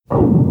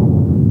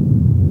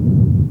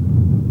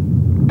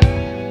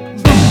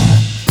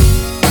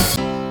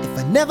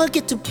never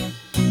get to.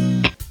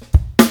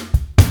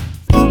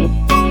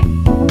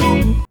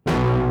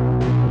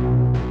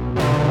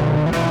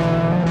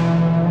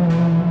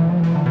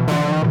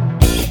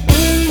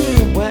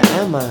 Where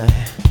am I?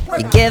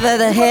 You give her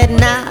the head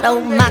nod,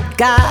 oh my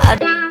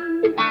God.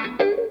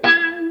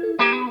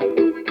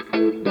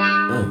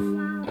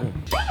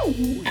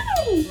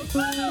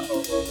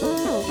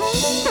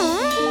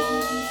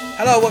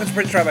 Hello, welcome to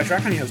Prince Track by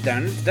Track. I'm your host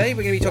Darren. Today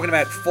we're going to be talking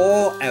about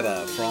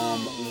Forever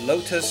from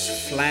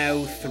Lotus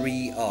Flow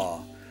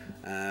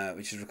 3R,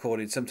 which is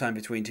recorded sometime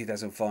between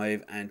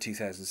 2005 and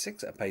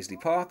 2006 at Paisley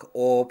Park,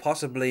 or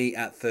possibly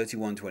at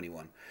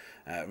 3121.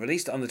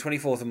 Released on the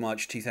 24th of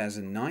March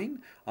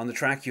 2009. On the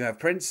track you have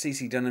Prince,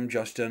 CeCe Dunham,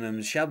 Josh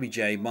Dunham, Shelby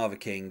J, Marva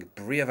King,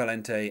 Bria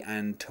Valente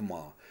and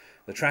Tamar.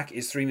 The track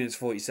is 3 minutes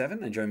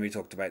 47, and joining me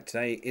talked about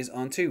today is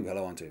On2.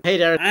 Hello, On2. Hey,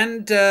 Darren.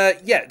 And,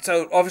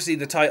 so obviously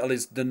the title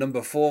is the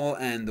number 4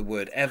 and the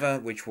word ever,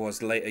 which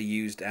was later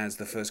used as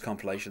the first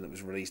compilation that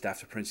was released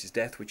after Prince's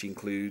death, which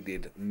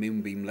included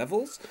Moonbeam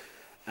Levels.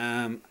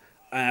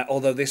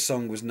 Although this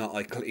song was not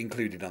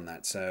included on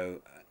that, so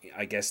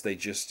I guess they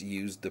just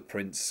used the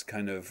Prince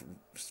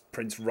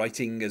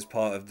writing as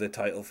part of the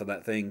title for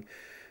that thing.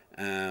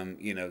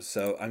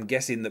 So I'm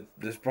guessing that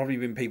there's probably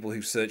been people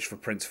who searched for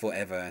Prince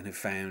Forever and have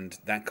found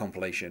that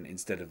compilation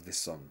instead of this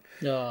song.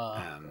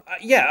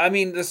 I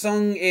mean, the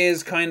song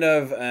is kind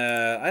of,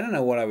 I don't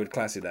know what I would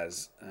class it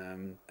as.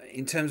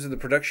 In terms of the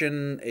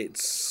production,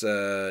 it's,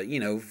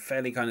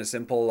 fairly kind of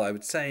simple. I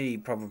would say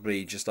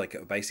probably just like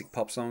a basic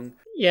pop song.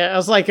 Yeah, it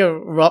was like a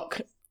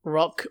rock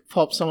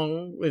pop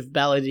song with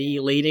ballady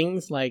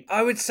leadings. Like,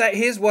 I would say,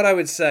 here's what I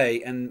would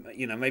say, and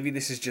maybe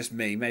this is just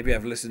me. Maybe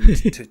I've listened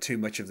to too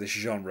much of this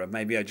genre.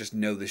 Maybe I just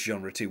know this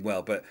genre too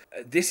well. But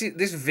this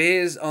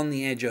veers on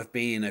the edge of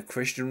being a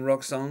Christian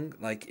rock song.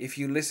 Like, if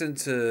you listen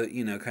to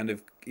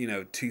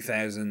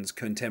 2000s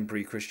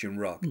contemporary Christian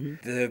rock,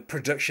 the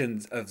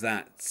production of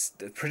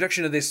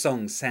this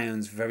song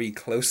sounds very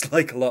close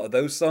like a lot of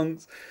those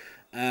songs.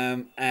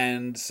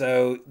 And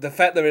so the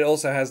fact that it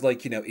also has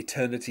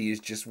eternity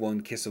is just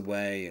one kiss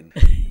away, and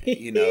I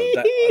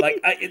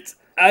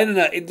don't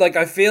know.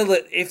 I feel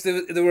that if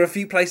there were a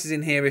few places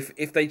in here,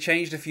 if they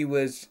changed a few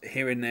words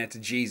here and there to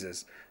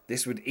Jesus,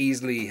 this would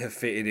easily have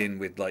fitted in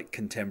with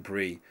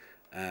contemporary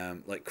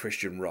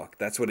Christian rock.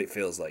 That's what it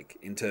feels like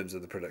in terms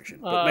of the production.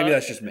 But maybe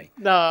that's just me.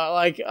 No,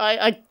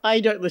 I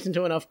don't listen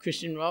to enough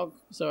Christian rock,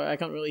 so I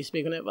can't really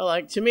speak on it.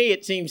 But to me,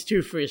 it seems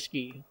too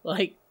frisky.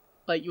 Like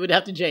you would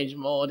have to change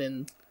more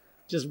than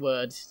just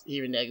words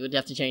here and there. You would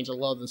have to change a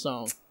lot of the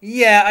song.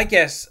 Yeah, I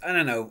guess. I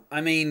don't know.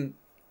 I mean,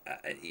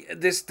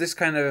 this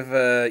kind of,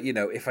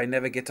 if I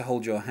never get to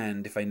hold your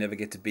hand, if I never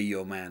get to be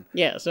your man.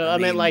 Yeah, so I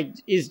mean,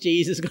 is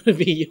Jesus going to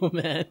be your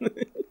man?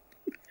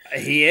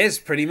 He is,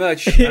 pretty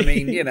much. I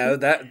mean,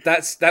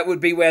 that would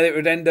be where it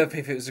would end up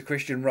if it was a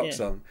Christian rock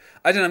song.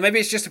 I don't know, maybe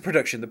it's just a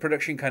production. The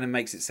production kind of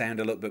makes it sound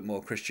a little bit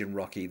more Christian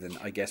rocky than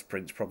I guess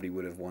Prince probably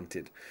would have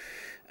wanted.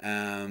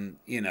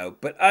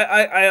 But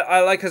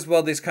I like as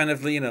well this kind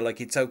of,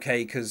 it's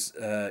okay because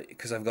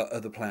I've got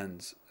other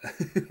plans.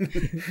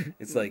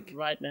 It's like,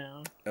 right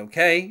now.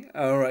 Okay,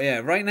 all right, yeah,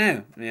 right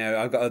now.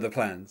 Yeah, I've got other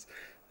plans.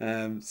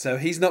 So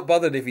he's not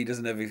bothered if he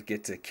doesn't ever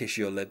get to kiss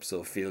your lips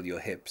or feel your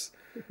hips.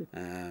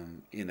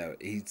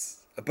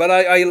 But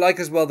I like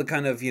as well the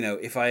kind of,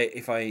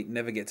 if I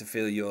never get to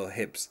feel your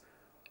hips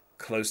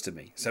close to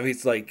me. So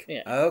it's like,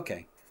 oh,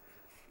 okay.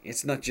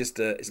 It's not just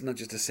a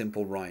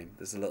simple rhyme.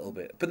 There's a little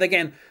bit, but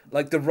again,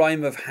 the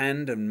rhyme of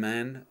hand and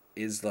man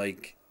is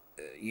that's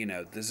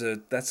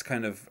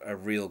kind of a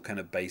real kind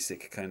of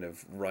basic kind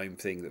of rhyme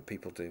thing that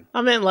people do.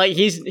 I mean,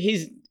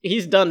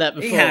 he's done that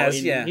before. He has,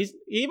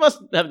 He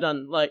must have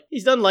done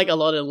he's done a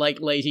lot of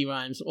lazy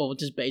rhymes or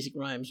just basic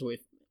rhymes with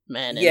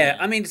man. Yeah,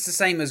 I mean, it's the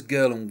same as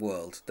girl and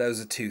world. Those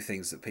are two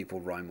things that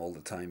people rhyme all the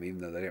time, even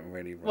though they don't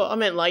really rhyme. Well, I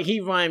mean, he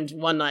rhymed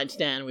one night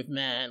stand with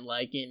man,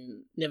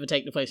 in Never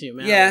Take the Place of Your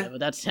Man. Yeah. Or whatever.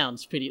 That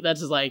sounds pretty.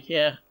 That's just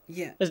Yeah.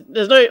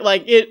 There's no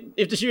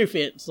if the shoe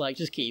fits,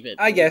 just keep it.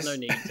 I guess. There's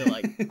no need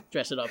to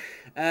dress it up.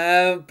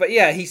 But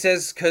yeah, he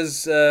says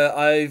because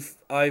that's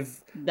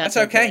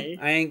okay.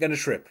 I ain't gonna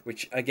trip.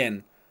 Which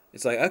again,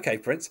 it's okay,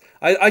 Prince.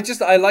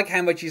 I like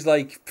how much he's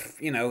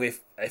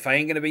if I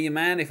ain't gonna be your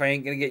man, if I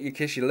ain't gonna get you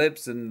kiss your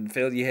lips and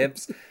feel your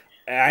hips,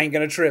 I ain't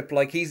gonna trip.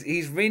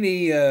 He's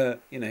really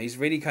he's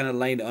really kind of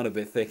laying it on a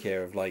bit thick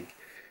here of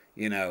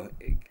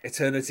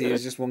eternity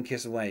is just one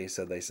kiss away,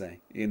 so they say.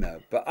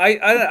 But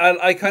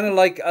I kind of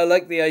like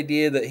the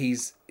idea that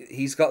he's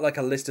got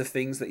a list of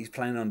things that he's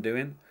planning on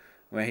doing.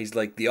 Where he's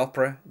the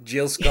opera,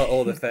 Jill Scott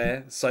or the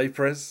Fair,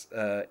 Cyprus,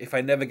 if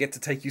I never get to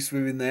take you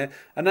swimming there.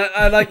 And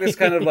I like this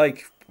kind of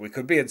we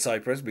could be at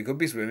Cyprus, we could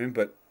be swimming,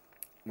 but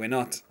we're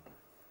not.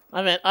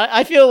 I mean,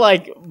 I feel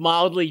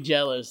mildly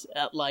jealous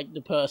at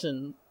the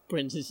person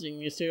Prince is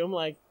singing this to. I'm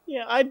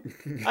yeah, I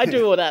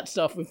do all that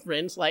stuff with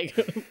Prince,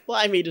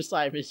 fly me to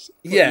Cyprus,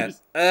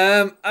 please.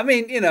 Yeah. I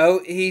mean,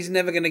 he's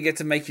never going to get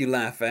to make you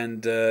laugh,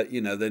 and, they're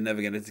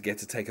never going to get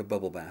to take a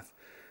bubble bath.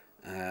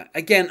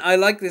 Again, I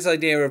like this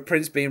idea of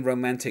Prince being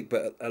romantic,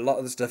 but a lot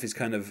of the stuff is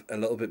kind of a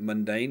little bit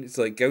mundane. It's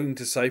like going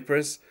to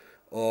Cyprus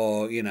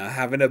or,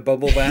 having a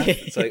bubble bath.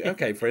 It's like,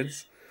 okay,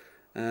 Prince.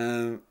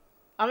 I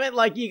mean,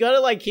 like, you gotta,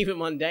 like, keep it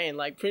mundane.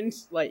 Like,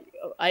 Prince, like,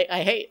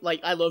 I hate,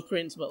 like, I love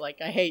Prince, but,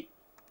 like, I hate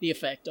the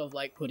effect of,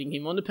 like, putting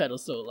him on the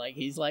pedestal. Like,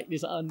 he's, like,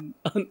 this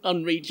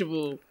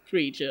unreachable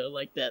creature,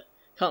 like, that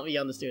can't be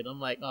understood.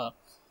 I'm like, oh,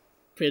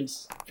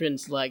 Prince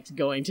likes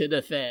going to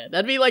the fair.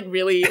 That'd be, like,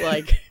 really,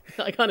 like,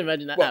 I can't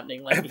imagine that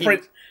happening. Like,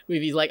 with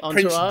his, like,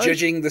 entourage. Prince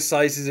judging the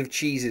sizes of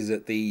cheeses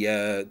at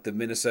the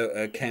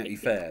Minnesota County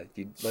Fair.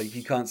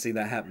 You can't see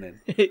that happening.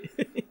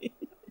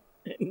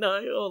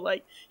 No, or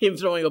like him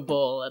throwing a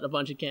ball at a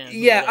bunch of cans.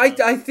 Yeah,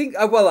 I think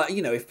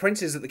if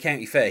Prince is at the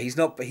county fair, he's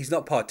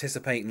not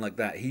participating like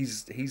that.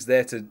 He's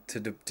there to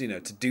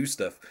do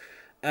stuff.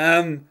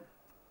 So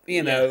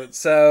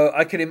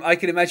I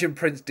can imagine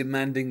Prince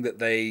demanding that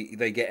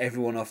they get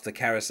everyone off the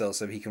carousel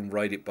so he can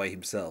ride it by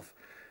himself.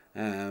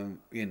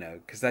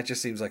 Because that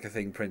just seems like a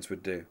thing Prince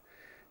would do.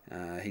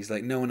 He's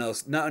like, no one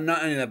else. Not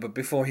only that, but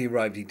before he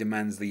arrived, he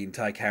demands the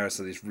entire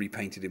carousel is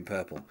repainted in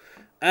purple.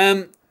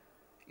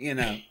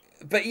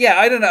 But yeah,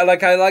 I don't know.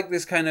 Like, I like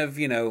this kind of,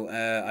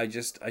 I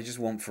just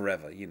want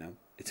forever.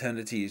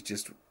 Eternity is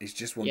just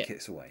one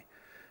kiss away.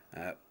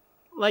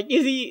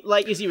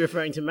 Is he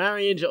referring to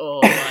marriage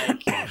or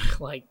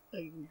like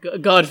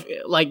God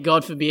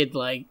forbid,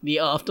 like the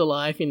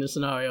afterlife in the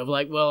scenario of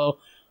like, well,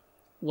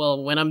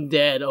 when I'm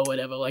dead or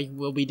whatever, like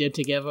we'll be dead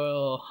together.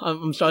 Or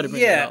I'm sorry to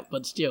bring it up,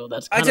 but still,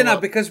 that's kind I don't know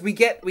because we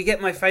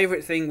get my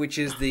favorite thing, which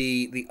is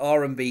the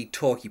R&B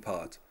talky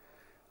part.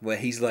 Where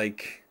he's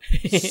like,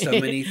 so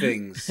many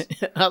things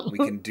we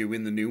can do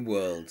in the new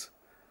world.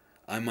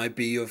 I might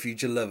be your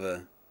future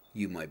lover.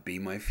 You might be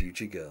my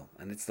future girl.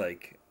 And it's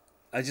like,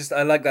 I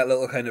like that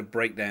little kind of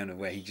breakdown of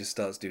where he just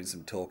starts doing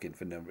some talking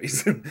for no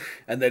reason.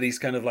 And then he's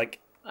kind of like...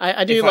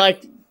 I do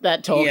like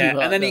that talking. Yeah,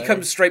 and then he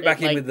comes straight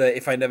back in with the,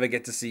 if I never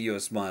get to see your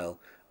smile,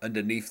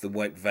 underneath the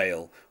white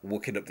veil,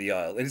 walking up the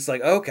aisle. And it's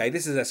like, okay,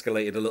 this has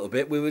escalated a little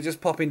bit. We were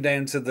just popping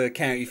down to the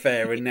county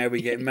fair and now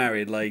we're getting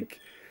married. Like...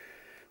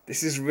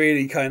 This is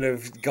really kind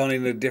of gone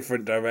in a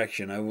different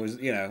direction. I was,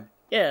 Yeah,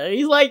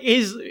 he's like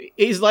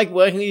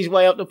working his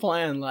way up the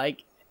plan.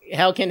 Like,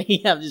 how can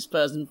he have this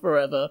person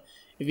forever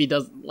if he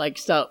does like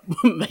start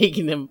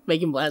making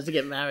plans to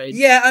get married?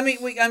 Yeah, I mean,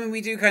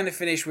 we do kind of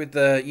finish with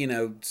the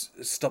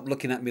stop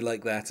looking at me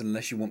like that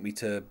unless you want me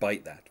to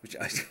bite that, which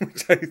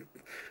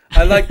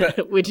I like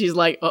that. Which is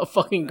like a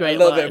fucking great. A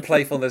little line. bit of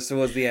playfulness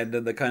towards the end,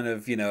 and the kind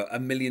of a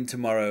million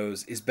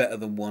tomorrows is better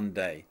than one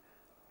day,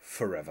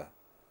 forever.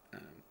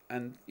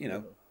 And,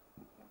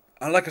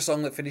 I like a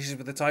song that finishes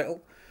with the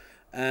title.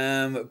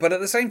 But at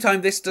the same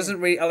time, this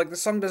doesn't really... the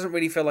song doesn't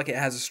really feel like it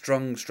has a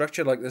strong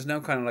structure. Like, there's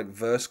no kind of, like,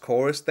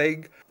 verse-chorus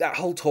thing. That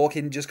whole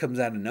talking just comes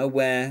out of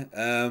nowhere.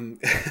 Things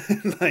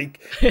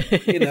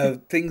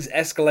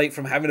escalate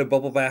from having a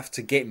bubble bath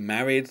to getting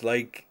married.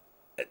 Like,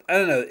 I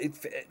don't know.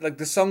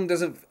 The song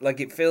doesn't...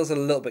 Like, it feels a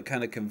little bit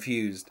kind of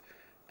confused.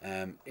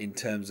 In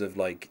terms of,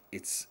 like,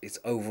 its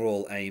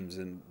overall aims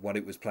and what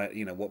it was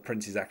playing... what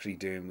Prince is actually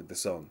doing with the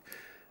song.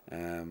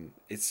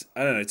 It's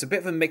a bit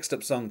of a mixed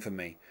up song for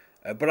me,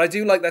 but I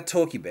do like that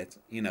talky bit.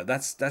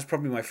 That's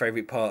probably my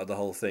favorite part of the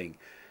whole thing,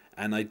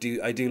 and I do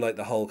like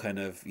the whole kind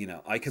of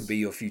I could be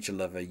your future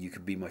lover, you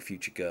could be my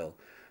future girl.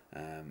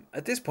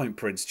 At this point,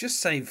 Prince, just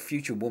say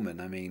future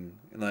woman. I mean,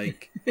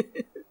 like,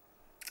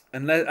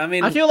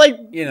 I feel like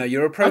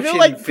you're approaching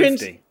 50.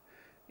 Prince,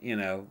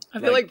 I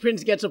feel like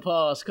Prince gets a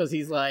pass because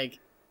he's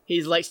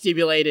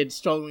stipulated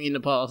strongly in the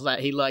past that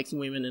he likes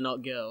women and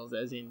not girls,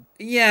 as in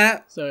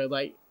So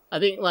like. I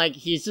think like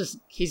he's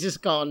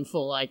just gone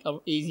for like an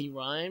easy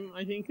rhyme.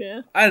 I think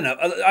there. I don't know.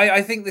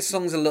 I think this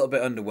song's a little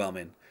bit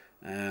underwhelming.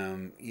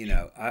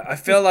 I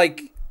feel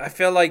like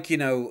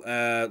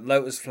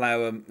Lotus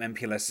Flower,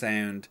 MPLS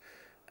Sound.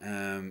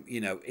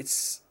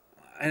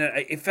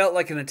 It felt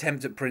like an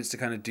attempt at Prince to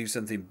kind of do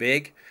something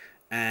big,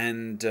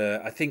 and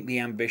I think the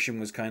ambition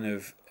was kind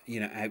of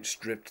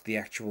outstripped the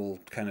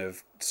actual kind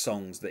of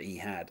songs that he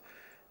had.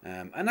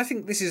 And I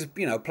think this is,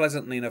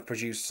 pleasantly enough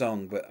produced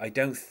song, but I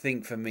don't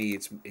think for me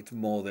it's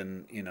more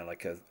than,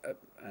 like a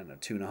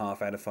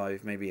 2.5 out of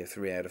 5, maybe a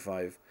 3 out of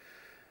 5.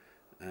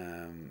 I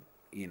don't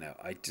know.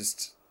 I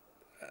just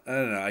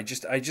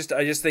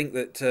think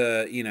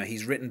that,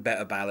 he's written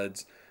better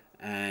ballads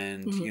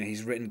and,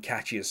 he's written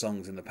catchier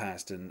songs in the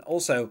past. And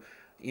also,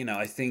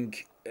 I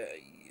think,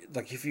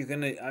 if you're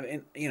going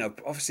to,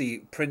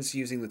 obviously Prince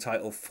using the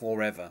title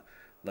Forever,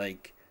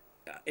 like,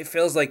 it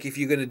feels like if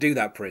you're going to do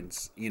that,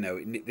 Prince,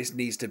 this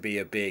needs to be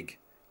a big,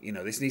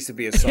 this needs to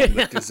be a song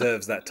that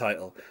deserves that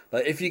title.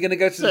 Like, if you're going to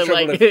go to the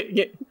trouble of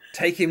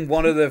taking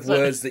one of the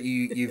words that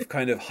you've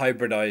kind of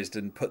hybridized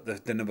and put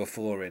the number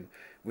 4 in,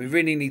 we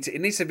really need to, it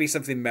needs to be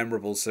something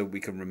memorable so we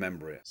can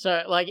remember it.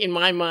 So, like, in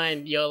my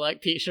mind, you're,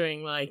 like,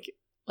 picturing, like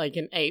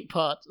an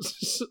 8-part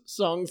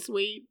song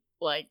suite,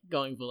 like,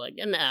 going for, like,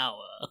 an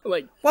hour.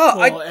 Like,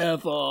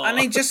 forever. I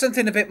mean, just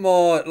something a bit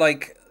more,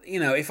 like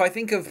if I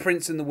think of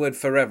Prince and the word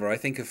forever, I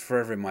think of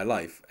Forever in My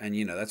Life, and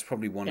that's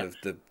probably one of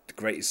the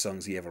greatest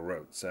songs he ever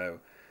wrote. So,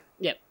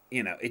 Yep.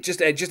 it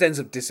just ends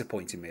up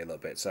disappointing me a little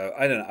bit. So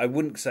I don't know. I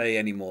wouldn't say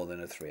any more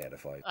than a 3 out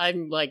of 5.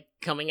 I'm like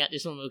coming at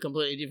this from a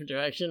completely different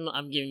direction.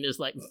 I'm giving this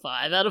like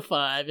 5 out of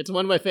 5. It's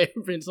one of my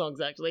favorite Prince songs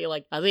actually.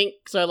 Like I think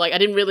so. Like I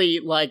didn't really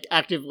like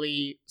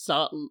actively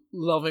start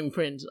loving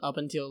Prince up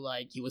until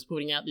like he was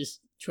putting out this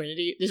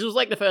Trinity. This was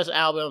like the first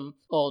album,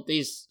 or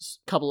these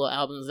couple of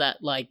albums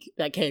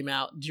that came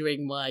out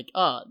during like,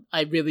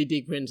 I really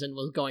dig Prince and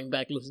was going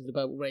back listening to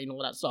Purple Rain and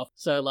all that stuff.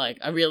 So like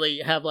I really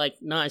have like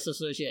nice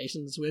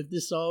associations with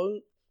this song.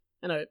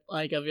 And I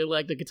really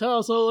like the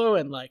guitar solo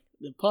and like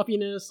the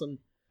poppiness, and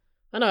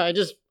I know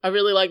I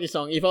really like this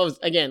song. If I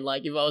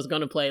was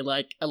gonna play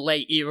like a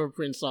late era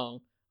Prince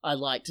song, I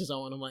like to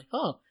song and I'm like,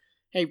 oh,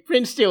 hey,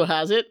 Prince still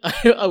has it.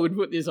 I would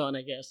put this on,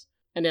 I guess.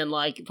 And then,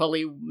 like,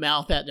 probably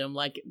mouth at them,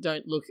 like,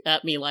 don't look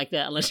at me like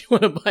that unless you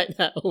want to bite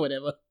that or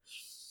whatever.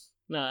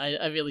 No,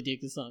 I really dig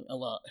this song a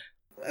lot.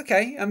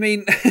 Okay, I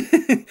mean,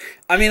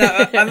 I'm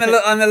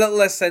a little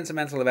less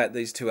sentimental about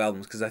these 2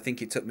 albums because I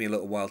think it took me a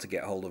little while to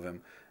get hold of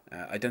them.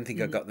 I don't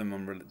think I got them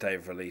on day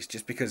of release,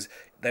 just because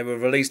they were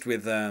released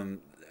with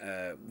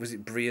was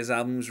it Bria's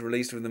albums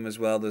released with them as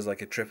well? There's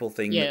like a triple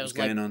thing that was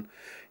going on.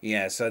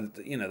 Yeah, so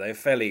they're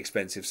fairly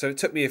expensive. So it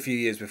took me a few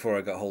years before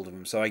I got hold of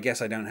them. So I guess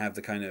I don't have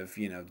the kind of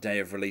day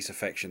of release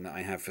affection that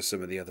I have for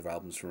some of the other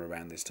albums from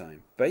around this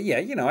time. But yeah,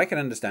 I can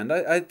understand.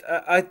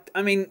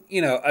 I mean,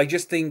 I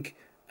just think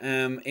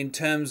in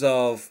terms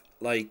of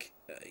like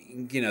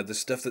the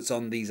stuff that's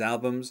on these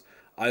albums,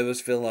 I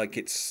always feel like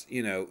it's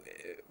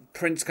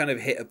Prince kind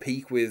of hit a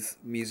peak with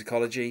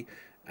Musicology.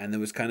 And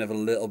there was kind of a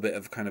little bit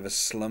of kind of a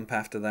slump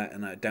after that,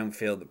 and I don't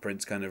feel that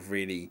Prince kind of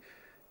really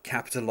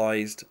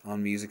capitalized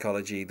on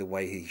Musicology the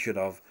way he should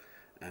have.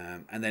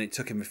 And then it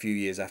took him a few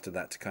years after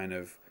that to kind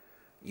of,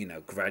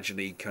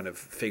 gradually kind of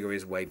figure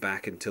his way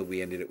back until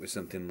we ended up with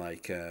something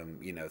like,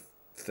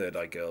 Third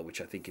Eye Girl,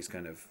 which I think is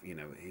kind of,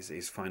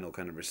 his final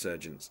kind of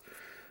resurgence.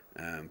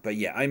 But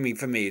yeah, I mean,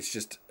 for me, it's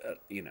just,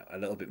 a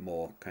little bit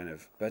more kind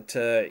of. But,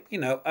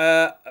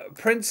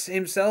 Prince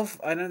himself,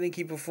 I don't think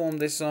he performed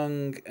this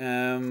song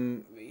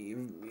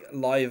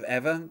live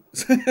ever.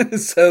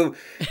 So,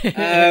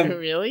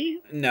 really?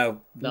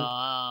 No.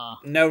 Nah.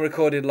 No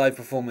recorded live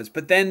performance.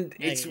 But then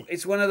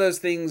it's one of those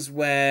things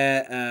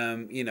where,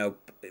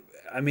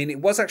 I mean, it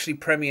was actually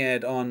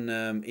premiered on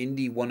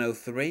Indie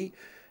 103.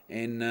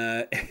 In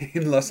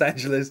Los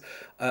Angeles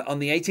on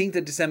the 18th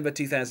of December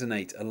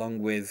 2008, along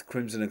with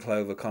Crimson and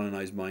Clover,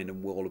 Colonized Mind,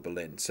 and Wall of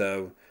Berlin.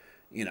 So,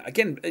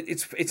 again,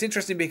 it's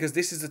interesting because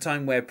this is the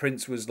time where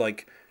Prince was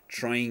like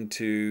trying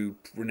to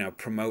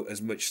promote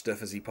as much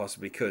stuff as he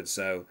possibly could.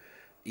 So,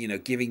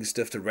 giving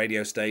stuff to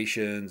radio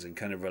stations and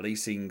kind of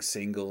releasing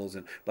singles,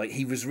 and like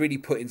he was really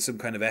putting some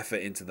kind of effort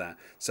into that.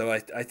 So I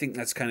think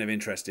that's kind of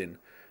interesting.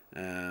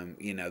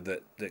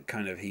 That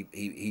kind of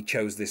he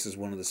chose this as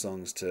one of the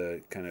songs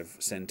to kind of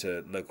send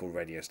to local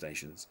radio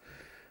stations.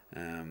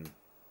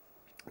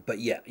 But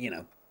yeah,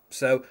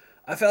 so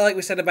I felt like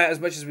we said about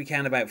as much as we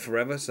can about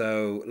Forever,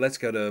 so let's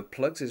go to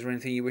plugs. Is there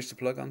anything you wish to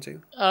plug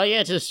onto?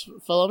 Yeah, just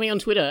follow me on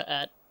Twitter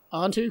at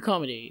Antu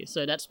Comedy.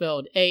 So that's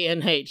spelled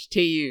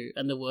ANHTU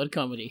and the word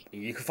comedy.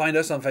 You can find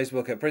us on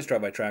Facebook at Prince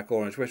Drive by Track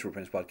or on Twitter at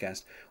Prince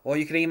Podcast, or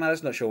you can email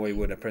us, not sure where you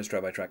would, at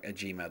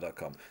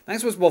princedrivebytrack@gmail.com.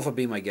 Thanks once more for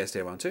being my guest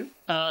here, Antu.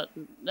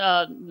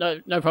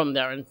 No problem,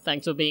 Darren.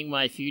 Thanks for being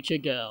my future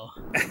girl.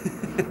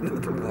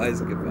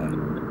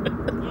 Goodbye.